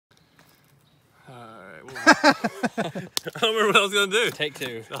don't remember what I was gonna do. Take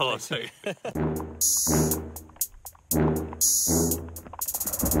two. Hold on a second.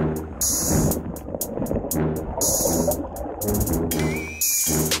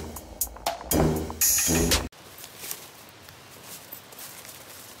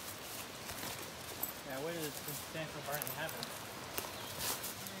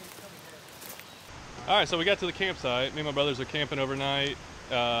 All right, so we got to the campsite. Me and my brothers are camping overnight,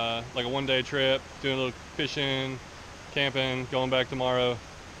 like a one-day trip, doing a little fishing, camping, going back tomorrow.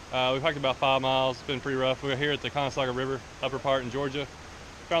 We've hiked about 5 miles. It's been pretty rough. We're here at the Conasauga River, upper part in Georgia.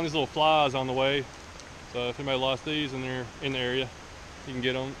 Found these little flies on the way. So if anybody lost these and they're in the area, you can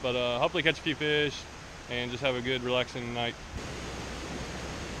get them. But hopefully catch a few fish and just have a good, relaxing night.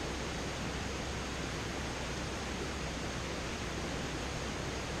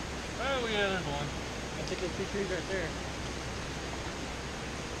 Oh yeah, there's one. I think there's 2 trees right there.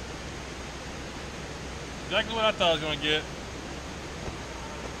 Exactly what I thought I was gonna get.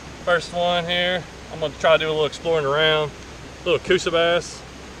 First one here. I'm gonna try to do a little exploring around. Little Coosa bass.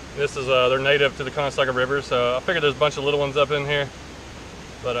 This is they're native to the Conasauga River, so I figured there's a bunch of little ones up in here.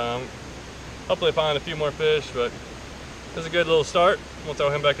 But hopefully find a few more fish. But it's a good little start. We'll throw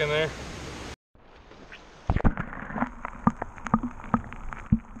him back in there.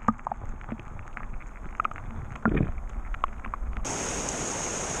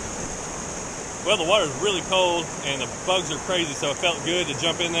 Well, the water's really cold and the bugs are crazy, so it felt good to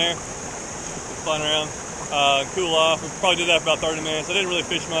jump in there, flying around, cool off. We probably did that for about 30 minutes. I didn't really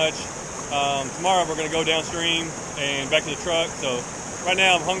fish much. Tomorrow we're gonna go downstream and back to the truck. So right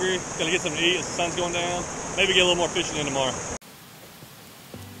now I'm hungry, gonna get something to eat as the sun's going down. Maybe get a little more fishing in tomorrow.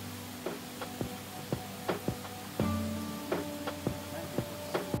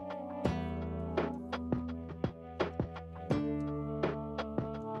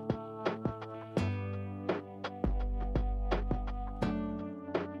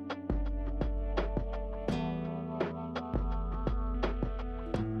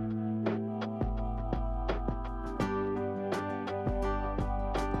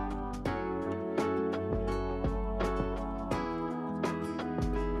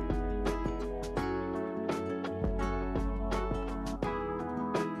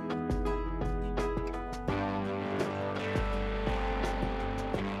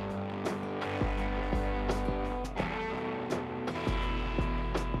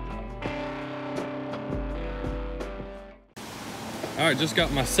 All right, just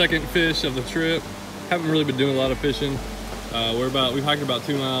got my second fish of the trip. Haven't really been doing a lot of fishing. We've hiked about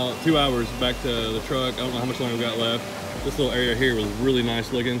 2 hours back to the truck. I don't know how much longer we got left. This little area here was really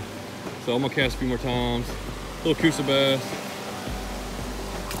nice looking. So I'm gonna cast a few more times. Little Coosa bass.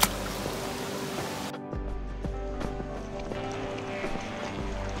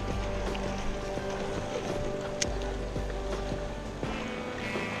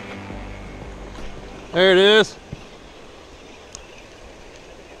 There it is.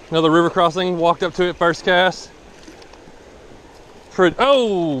 Another river crossing, walked up to it first cast. Pretty,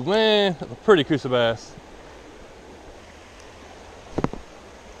 oh man, pretty Coosa bass.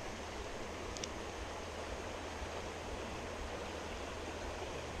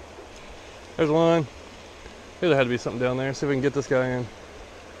 There's one. Maybe there had to be something down there. See if we can get this guy in.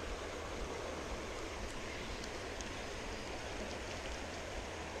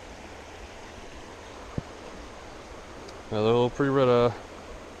 Another little pretty red-eye.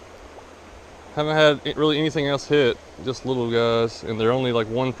 Haven't had really anything else hit, just little guys, and they're only like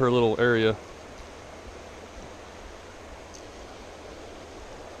one per little area.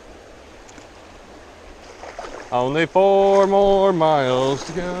 Only 4 more miles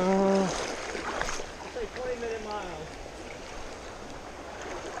to go. Say 20-minute miles.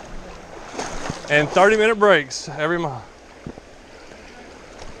 And 30-minute breaks every mile.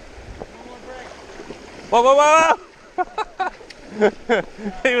 One more break. Whoa, whoa, whoa!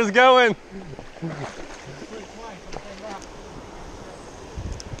 He was going.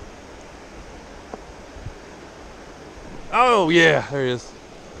 Oh yeah, there he is.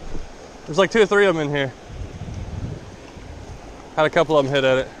 There's like 2 or 3 of them in here. Had a couple of them hit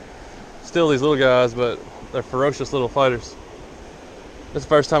at it. Still these little guys, but they're ferocious little fighters. This is the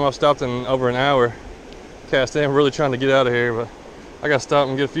first time I've stopped in over an hour. Cast in, really trying to get out of here, but I gotta stop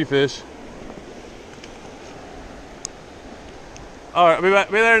and get a few fish. All right, I'll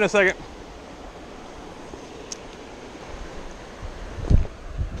be there in a second.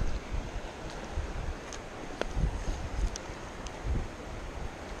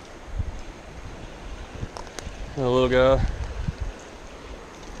 A little guy.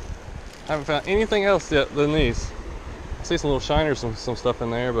 Haven't found anything else yet than these. I see some little shiners, some stuff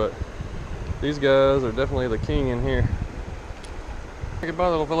in there, but These guys are definitely the king in here. Goodbye,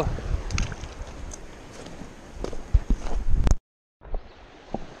 little fella.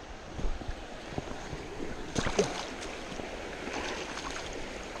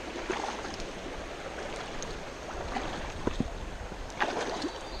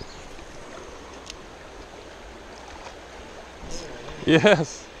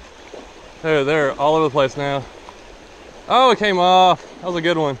 Yes. They're all over the place now. Oh, it came off. That was a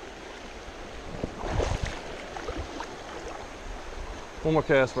good one. One more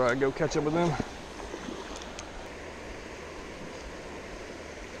cast where I go catch up with them.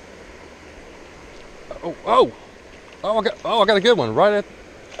 I got a good one right at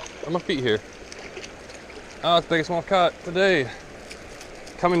my feet here. Oh, it's the biggest one I've caught today.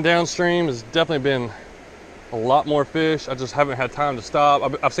 Coming downstream has definitely been a lot more fish. I just haven't had time to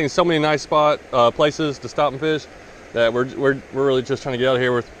stop. I've seen so many nice places to stop and fish that we're really just trying to get out of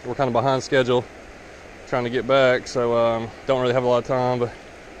here. We're kind of behind schedule, trying to get back, so don't really have a lot of time. But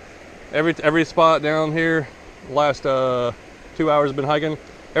every spot down here, the last 2 hours I've been hiking,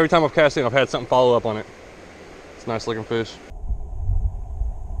 every time I've cast in, I've had something follow up on it. It's a nice looking fish.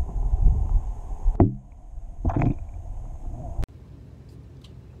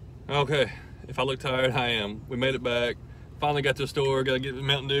 Okay, if I look tired, I am. We made it back. Finally got to the store, got to get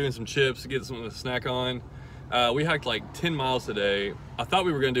Mountain Dew and some chips to get something to snack on. We hiked like 10 miles today. I thought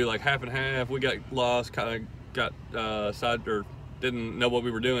we were gonna do like half and half. We got lost, kind of got didn't know what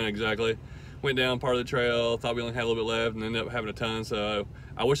we were doing exactly. Went down part of the trail, thought we only had a little bit left, and ended up having a ton. So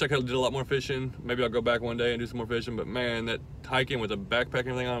I wish I could have did a lot more fishing. Maybe I'll go back one day and do some more fishing, but man, that hiking with a backpack and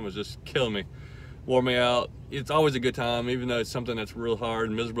everything on was just killing me. Wore me out. It's always a good time, even though it's something that's real hard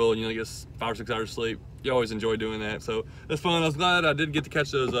and miserable, and you get 5 or 6 hours sleep. You always enjoy doing that, so it's fun. I was glad I did get to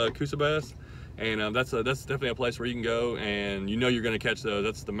catch those Coosa bass, and that's definitely a place where you can go, and you know you're going to catch those.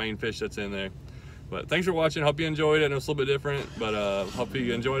 That's the main fish that's in there. But thanks for watching. Hope you enjoyed it. I know it's a little bit different, but hope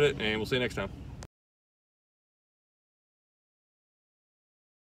you enjoyed it, and we'll see you next time.